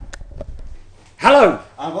Hello!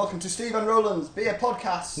 And welcome to Steve and Roland's Beer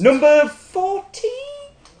Podcast. Number 14?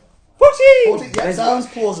 14! Yeah, sounds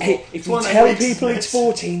plausible. Hey, if we tell people it's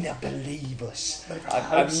 14, they'll believe us. I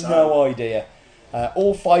have no idea.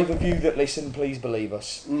 All 5 of you that listen, please believe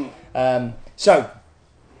us. We are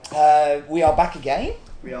back again.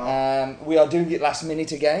 We are. We are doing it last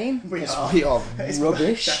minute again. We are. We are It's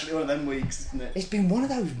rubbish. definitely one of them weeks, isn't it? It's been one of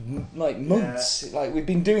those months. Yeah. Like we've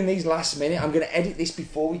been doing these last minute. I'm going to edit this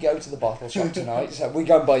before we go to the bottle shop tonight. So we're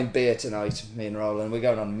going buying beer tonight, me and Roland. We're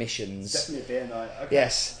going on missions. It's definitely a beer night. Okay.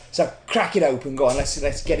 Yes. So crack it open. Go on.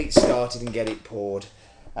 Let's get it started and get it poured.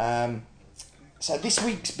 So this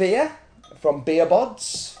week's beer from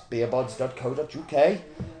Beerbods, beerbods.co.uk.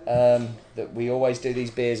 That we always do these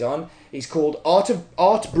beers on. It's called Art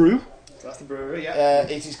Brew. So that's the brewery, yeah.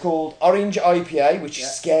 It is called Orange IPA, which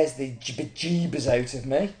scares the bejeebers out of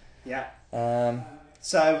me. Yeah.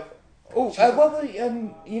 We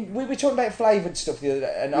were talking about flavoured stuff the other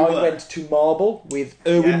day, and I went to Marble with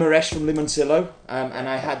Erwin Maresh from Limoncello, and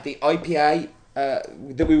I had the IPA that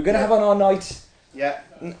we were going to have on our night. Yeah.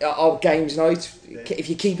 Our games night. If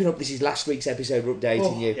you're keeping up, this is last week's episode. We're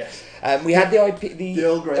updating you. Yes. We had the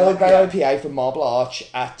Earl Grey IPA from Marble Arch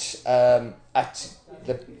at the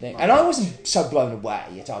thing, and I wasn't so blown away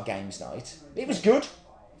at our games night. It was good,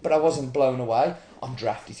 but I wasn't blown away. On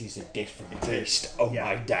draft, it is a different taste. Oh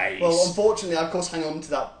my days! Well, unfortunately, I of course hang on to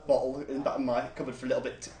that bottle in the back of my cupboard for a little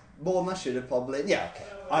bit more than I should have probably. Yeah.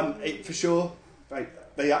 For sure. Right.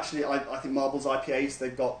 They actually, I think Marble's IPAs,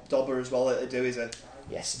 they've got Dobber as well that they do is a...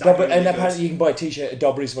 Yes, Dobber, and apparently you can buy a t-shirt,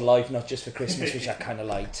 Dobber is for life, not just for Christmas, which I kind of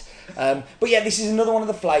liked. But yeah, this is another one of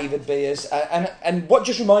the flavoured beers. And what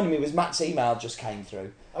just reminded me was Matt's email just came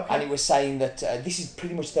through. Okay. And it was saying that this is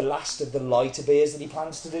pretty much the last of the lighter beers that he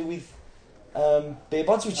plans to do with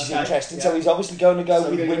Beerbods, which is interesting. Yeah. So he's obviously going to go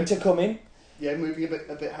with winter coming. Yeah, moving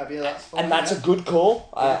a bit heavier, that's fine. And that's a good call.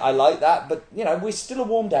 I like that. But, we're still a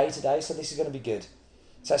warm day today, so this is going to be good.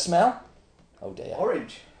 So smell? Oh dear.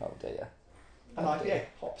 Orange. Oh dear. An IPA.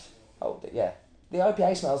 Hops. Oh dear. Yeah. The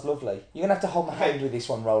IPA smells lovely. You're going to have to hold my hand with this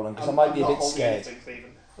one, Roland, because I might be a bit scared.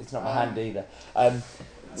 It's not my hand either.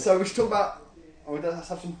 So we should talk about... let's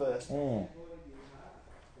have some first.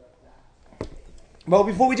 Well,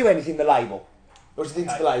 before we do anything, the label. What do you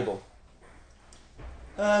think of the label?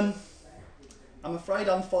 I'm afraid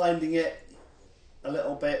I'm finding it a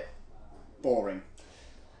little bit boring.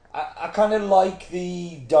 I kind of like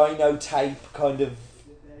the Dino Tape kind of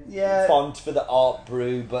font for the Art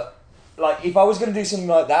Brew, but like if I was going to do something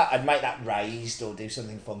like that, I'd make that raised or do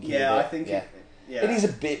something funky. Yeah, I think it is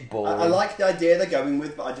a bit boring. I like the idea they're going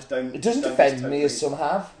with, but I just don't. It doesn't offend me as some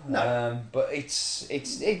have. No, but it's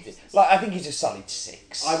like I think it's a solid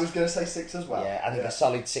 6. I was going to say 6 as well. Yeah, I think a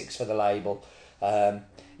solid 6 for the label.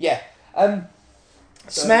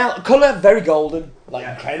 Smell, colour, very golden,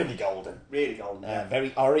 incredibly golden. Really golden,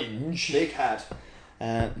 very orange. Big head.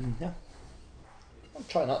 No. I'll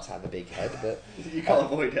try not to have a big head, but... You can't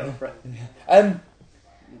avoid it, I'm afraid.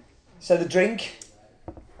 So the drink...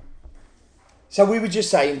 So we were just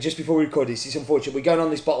saying, just before we record this, it's unfortunate, we're going on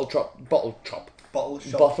this bottle shop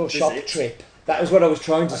trip. That was what I was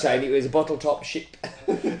trying to say, and it was a bottle top ship.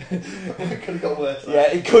 It could have got worse. Yeah,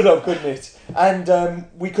 it could have, couldn't it? And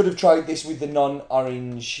we could have tried this with the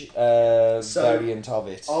non-orange variant of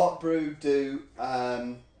it. Art Brew do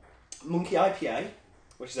Monkey IPA,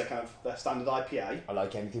 which is their standard IPA. I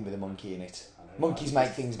like anything with a monkey in it. Monkeys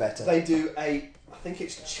make things better. They do I think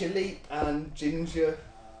it's chili and ginger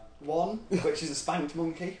one, which is a spanked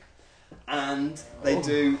monkey. And they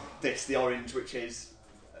do the orange, which is...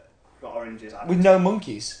 got oranges. With no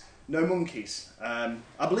monkeys? No monkeys. I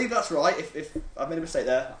believe that's right. If I've made a mistake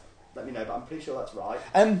there, let me know, but I'm pretty sure that's right.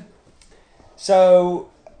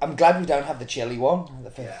 So, I'm glad we don't have the chili one,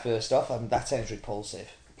 first off. That sounds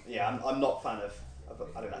repulsive. Yeah, I'm not a fan of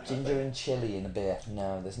I don't know. Ginger and chili in a beer.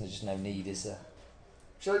 No, there's just no need, is there?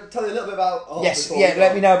 Shall I tell you a little bit about Art? Yes,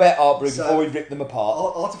 let me know about Art Brew before we rip them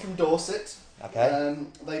apart. Art are from Dorset. Okay.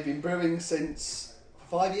 They've been brewing since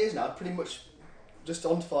 5 years now, pretty much just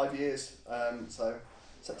on to 5 years. So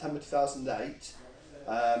September 2008.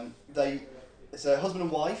 It's a husband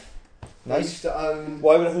and wife. Nice. They used to own...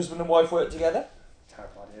 Why would a husband and wife work together?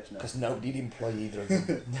 Terrible idea, isn't it? Because nobody'd employ either of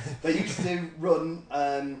them. They used to run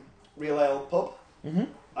Real Ale Pub. Mm-hmm.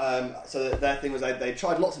 So their thing was they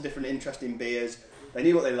tried lots of different interesting beers. They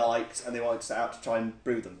knew what they liked, and they wanted to set out to try and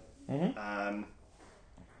brew them. Mm-hmm. I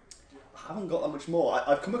haven't got that much more.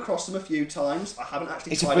 I've come across them a few times. I haven't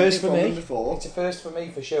actually tried anything from them before. It's a first for me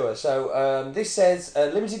for sure. So this says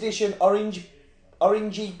limited edition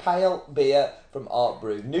orangey pale beer from Art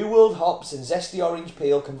Brew. New World hops and zesty orange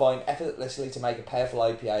peel combine effortlessly to make a powerful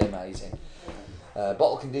IPA amazing.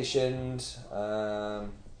 bottle conditioned,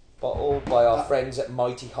 bottled by our friends at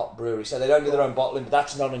Mighty Hop Brewery. So they don't do their own bottling, but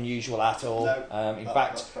that's not unusual at all. No, In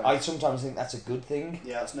fact, I sometimes think that's a good thing.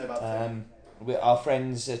 Yeah, that's no bad thing. Our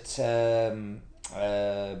friends at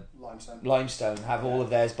Limestone have all of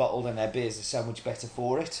theirs bottled, and their beers are so much better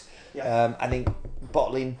for it. Yeah. I think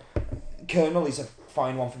bottling, Colonel is a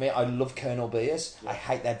fine one for me. I love Colonel beers. I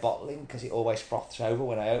hate their bottling because it always froths over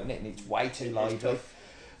when I open it, and it's way too lively.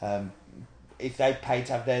 If they paid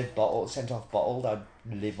to have their bottle sent off bottled, I'd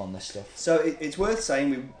live on this stuff. So it's worth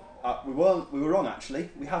saying we were wrong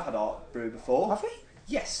actually. We have had our brew before. Have we?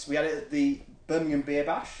 Yes, we had it at the Birmingham Beer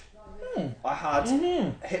Bash. I had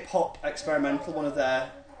Hip Hop Experimental, one of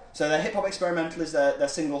their. So their Hip Hop Experimental is their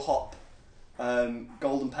single hop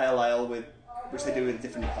golden pale ale which they do with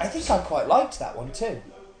different hops. I think I quite liked that one too.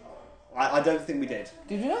 I don't think we did.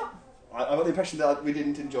 Did you not? I got the impression that we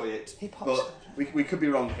didn't enjoy it. Hip hop. But we could be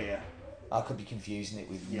wrong here. I could be confusing it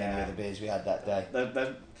with many other beers we had that day.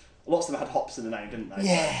 Lots of them had hops in the name, didn't they?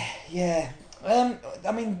 Yeah.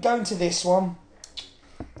 I mean, going to this one,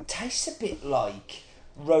 it tastes a bit like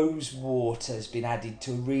rose water's been added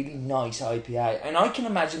to a really nice IPA, and I can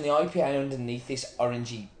imagine the IPA underneath this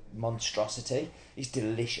orangey monstrosity is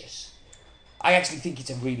delicious. I actually think it's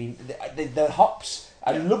a really the hops.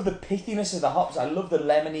 I love the pithiness of the hops. I love the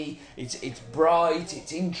lemony. It's bright.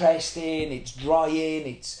 It's interesting. It's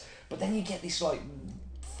drying. But then you get this like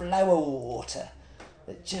flower water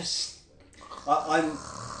that just.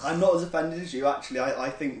 I'm not as offended as you actually. I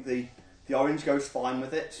think the orange goes fine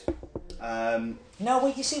with it. No,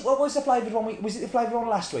 wait. You see, what was the flavoured one? Was it the flavoured one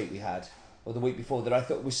last week we had, or the week before that I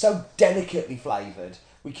thought was so delicately flavoured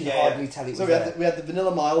we could hardly tell it was. So we had the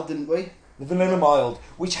vanilla mild, didn't we? The vanilla mild,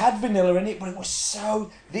 which had vanilla in it, but it was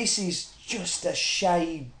so. This is just a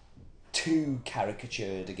shade too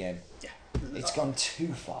caricatured again. Yeah, it's gone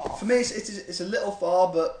too far. For me, it's a little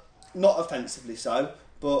far, but not offensively so.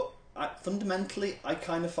 But fundamentally, I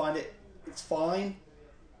kind of find it's fine,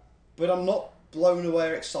 but I'm not blown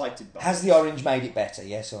away or excited by it. Has the orange made it better?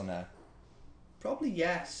 Yes or no? Probably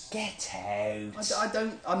yes. Get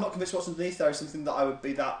out. I'm not convinced what's underneath there is something that I would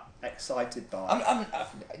be that excited by.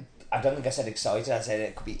 I don't think I said excited. I said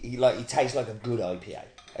it could be it tastes like a good IPA,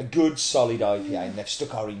 a good solid IPA, and they've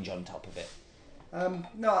stuck orange on top of it.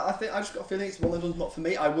 No, I just got a feeling it's one of those not for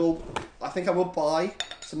me. I think I will buy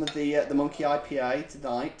some of the Monkey IPA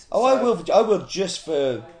tonight. Oh, I will just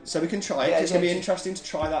for. So we can try it. It's going to be interesting to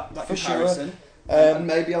try that for comparison. Sure. And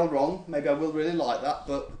maybe I'm wrong. Maybe I will really like that.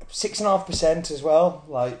 But 6.5% as well.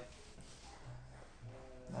 Like,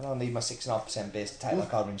 I don't need my 6.5% beers to taste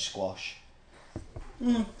like orange squash.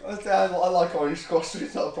 I like orange squash, so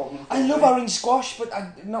it's not a problem. I love orange squash, but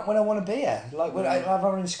not when I want a beer. Like when I have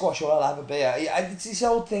orange squash, or I'll have a beer. It's this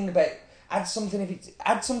old thing about add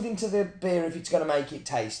something to the beer if it's going to make it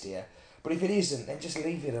tastier. But if it isn't, then just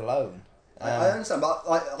leave it alone. I understand, but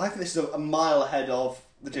I think this is a mile ahead of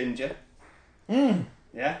the ginger.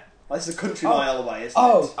 Yeah, this is a country mile away, isn't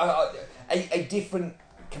it? A different,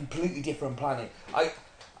 completely different planet. I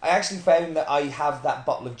actually found that I have that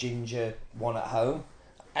bottle of ginger one at home,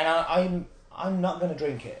 and I'm not going to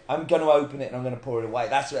drink it. I'm going to open it and I'm going to pour it away.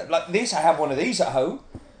 That's it. Like this. I have one of these at home,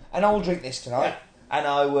 and I will drink this tonight. Yeah. And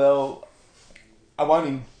I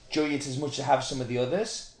won't enjoy it as much as I have some of the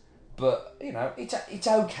others, but it's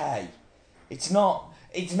okay. It's not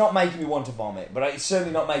making me want to vomit, but it's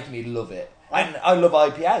certainly not making me love it. And I love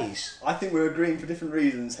IPAs. I think we're agreeing for different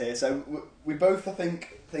reasons here. So we both, I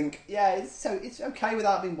think it's okay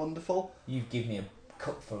without being wonderful. You've given me a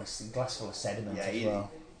glass full of sediment as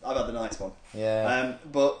well. I've had the nice one. Yeah.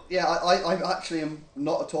 But yeah, I actually am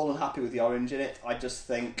not at all unhappy with the orange in it. I just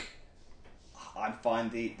think I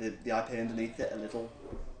find the IPA underneath it a little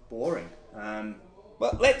boring.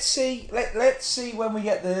 Well, let's see. Let's see when we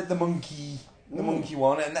get the monkey. The monkey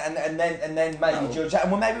one, and then maybe judge that,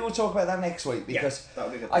 and maybe we'll talk about that next week because that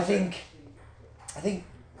would be good. I think, I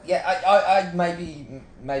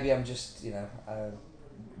maybe I'm just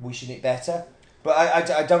wishing it better, but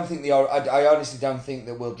I don't think I honestly don't think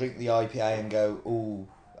that we'll drink the IPA and go, oh,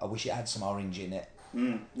 I wish it had some orange in it.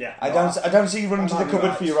 I don't see you running to the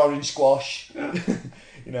cupboard for your orange squash.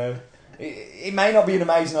 It may not be an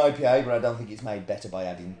amazing IPA, but I don't think it's made better by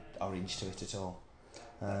adding orange to it at all.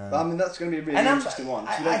 I mean, that's going to be a really interesting one.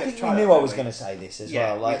 I think we knew I was going to say this as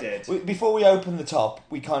well. Like, we did. Before we opened the top,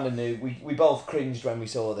 we kind of knew. We both cringed when we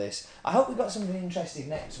saw this. I hope we got something interesting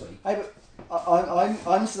next week. Hey, but I'm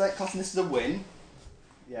classing this as a win.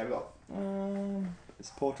 Yeah, we got.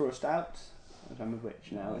 It's a porter or a stout. I don't remember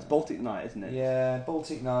which now. It's Baltic Night, isn't it? Yeah,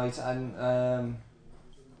 Baltic Night and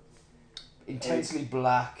intensely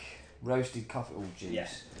black. Roasted coffee. Oh, jeez. Yeah.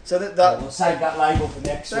 So that We'll save that label for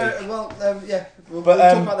next week. Well, yeah, we'll But,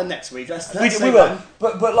 talk about the next week. Let's We save will.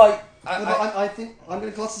 that. But like... I think I'm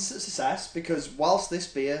going to class this as a success because whilst this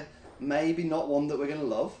beer maybe not one that we're going to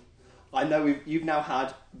love, I know you've now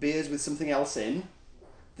had beers with something else in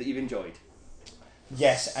that you've enjoyed.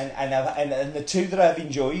 Yes, and the two that I've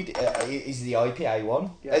enjoyed is the IPA one.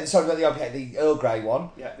 Yeah. Sorry, not the IPA, the Earl Grey one,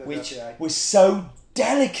 Yeah, the which IPA. was so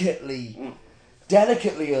delicately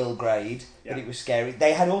Earl Greyed that it was scary.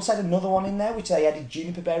 They had also had another one in there which they added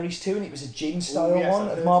juniper berries to, and it was a gin style one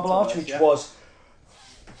of Marble Arch, which was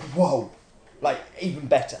like even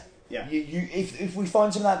better. Yeah. If we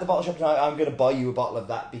find some of that at the bottle shop tonight, I'm going to buy you a bottle of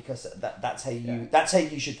that because that's how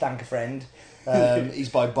you should thank a friend. Is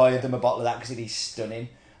by buying them a bottle of that because it is stunning.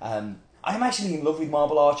 I'm actually in love with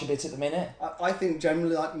Marble Arch a bit at the minute. I think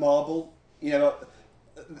generally like Marble,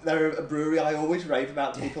 they're a brewery I always rave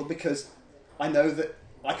about to people because I know that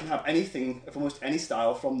I can have anything of almost any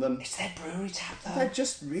style from them. It's their brewery tap though. They're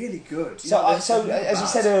just really good. So as I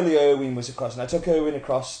said earlier, Irwin was across, and I took Irwin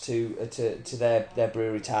across to their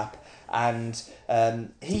brewery tap, and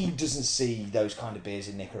he doesn't see those kind of beers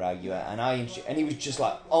in Nicaragua, and he was just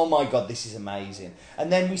like, oh my god, this is amazing.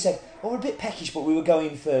 And then we said, well, we're a bit peckish, but we were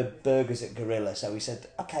going for burgers at Gorilla, so we said,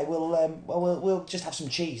 okay, we'll just have some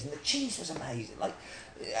cheese, and the cheese was amazing, like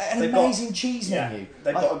an amazing cheese menu.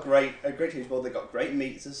 They've got a great cheese board. They've got great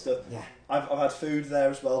meats and stuff. Yeah, I've had food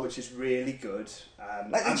there as well, which is really good.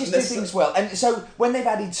 They just do things well. And so when they've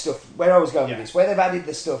added stuff, where I was going with this, where they've added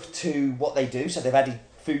the stuff to what they do, so they've added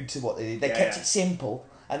food to what they did. They kept it simple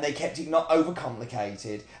and they kept it not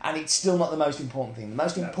overcomplicated, and it's still not the most important thing. The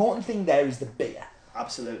most important thing there is the beer.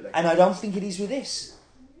 Absolutely. And I don't think it is with this.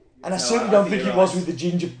 And I certainly don't think it was with the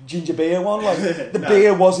ginger beer one. Like the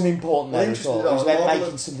beer wasn't important there at all. It was about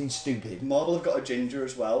making something stupid. Marble have got a ginger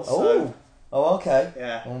as well. So. Oh, okay.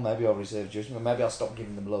 Yeah. Well, maybe I'll reserve judgment. Maybe I'll stop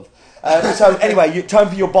giving them love. So anyway, time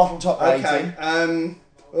for your bottle top rating. Okay.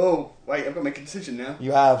 Oh, wait, I've got to make a decision now.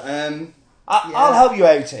 You have. I'll help you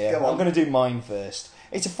out here. I'm going to do mine first.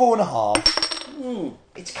 It's a 4.5.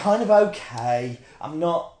 It's kind of okay. I'm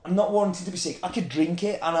not wanting to be sick. I could drink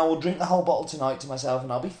it, and I will drink the whole bottle tonight to myself,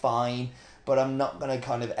 and I'll be fine. But I'm not going to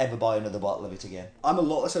kind of ever buy another bottle of it again. I'm a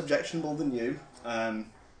lot less objectionable than you,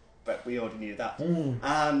 but we already knew that.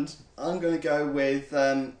 And I'm going to go with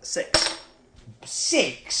 6.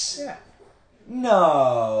 6? Yeah.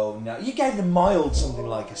 No. You gave the mild something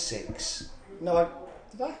like a 6. No,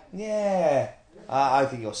 did I? Yeah. I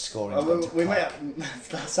think your scoring.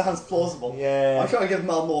 That sounds plausible. Yeah. I'm trying to give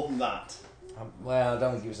Mal more than that. Well, I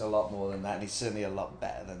don't think it was a lot more than that, and it's certainly a lot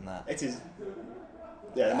better than that. It is.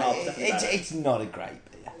 Yeah, Mal's definitely better. It's not a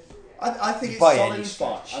great beer. I think it's solid and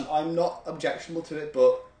fine. I'm not objectionable to it,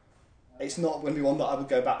 but it's not going to be one that I would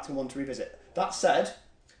go back to and want to revisit. That said,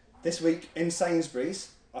 this week in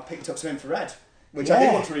Sainsbury's, I picked up some Infrared, which I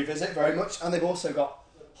did want to revisit very much, and they've also got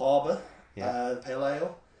Harbour, the Pale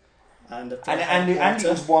Ale. And it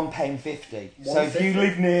was £1.50. So if you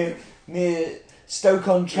live near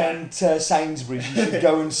Stoke-on-Trent, Sainsbury's, you should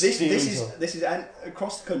go and steal it. This is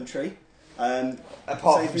across the country.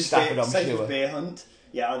 Apart from Stafford, I'm sure. Beer Hunt.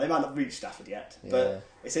 Yeah, they might not reach Stafford yet, but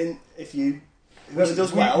it's in. Whoever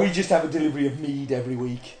does well, we just have a delivery of mead every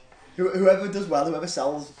week. Whoever does well, whoever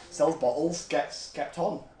sells bottles gets kept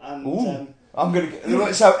on. And I'm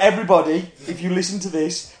gonna. So everybody, if you listen to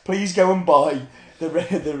this, please go and buy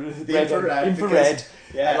the infrared.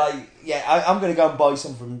 I'm going to go and buy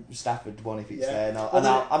some from Stafford one if it's there,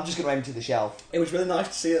 I'm just going to empty the shelf. It was really nice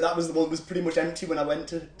to see that was the one that was pretty much empty when I went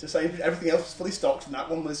to Sainsbury's. Everything else was fully stocked, and that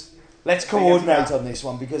one was. Let's coordinate on this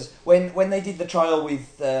one, because when they did the trial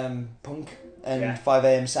with Punk and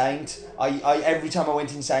 5am Saint, I every time I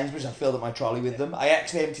went in Sainsbury's, I filled up my trolley with them. I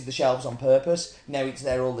actually emptied the shelves on purpose. Now it's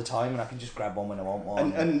there all the time, and I can just grab one when I want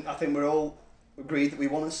one. And I think we're all agreed that we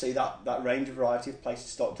want to see that range of variety of places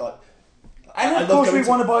stocked. And of course we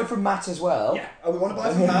want to buy from Matt as well. Yeah, we want to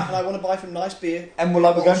buy from Matt, and I want to buy from nice beer. And we're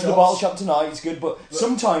going to the bottle shop tonight, it's good, but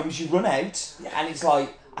sometimes you run out, and it's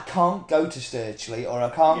like, I can't go to Sturchley, or I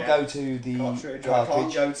can't go to the Cartridge. Or I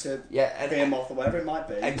can't go to Beer Moth, or whatever it might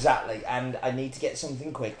be. Exactly, and I need to get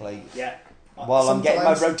something quickly. Yeah. While I'm getting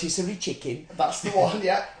my rotisserie chicken. That's the one,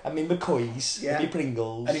 yeah. And my McCoys, and my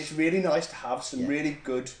Pringles. And it's really nice to have some really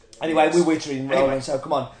good... Anyway, we're wittering, Roland, so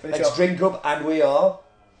come on, let's drink up, and we are...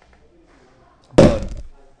 done.